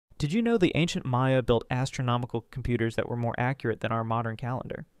Did you know the ancient Maya built astronomical computers that were more accurate than our modern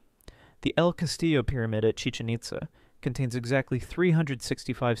calendar? The El Castillo Pyramid at Chichen Itza contains exactly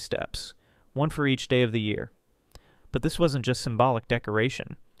 365 steps, one for each day of the year. But this wasn't just symbolic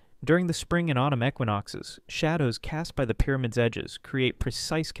decoration. During the spring and autumn equinoxes, shadows cast by the pyramid's edges create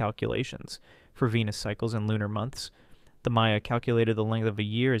precise calculations for Venus cycles and lunar months. The Maya calculated the length of a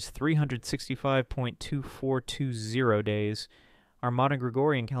year as 365.2420 days. Our modern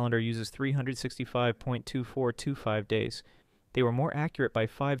Gregorian calendar uses 365.2425 days. They were more accurate by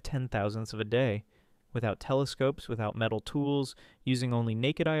 5/10,000ths of a day, without telescopes, without metal tools, using only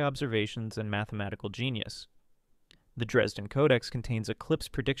naked eye observations and mathematical genius. The Dresden Codex contains eclipse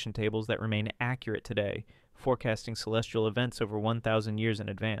prediction tables that remain accurate today, forecasting celestial events over 1,000 years in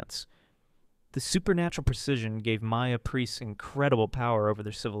advance. The supernatural precision gave Maya priests incredible power over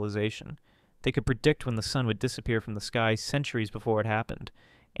their civilization. They could predict when the sun would disappear from the sky centuries before it happened.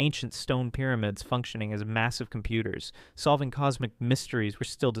 Ancient stone pyramids functioning as massive computers, solving cosmic mysteries we're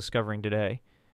still discovering today.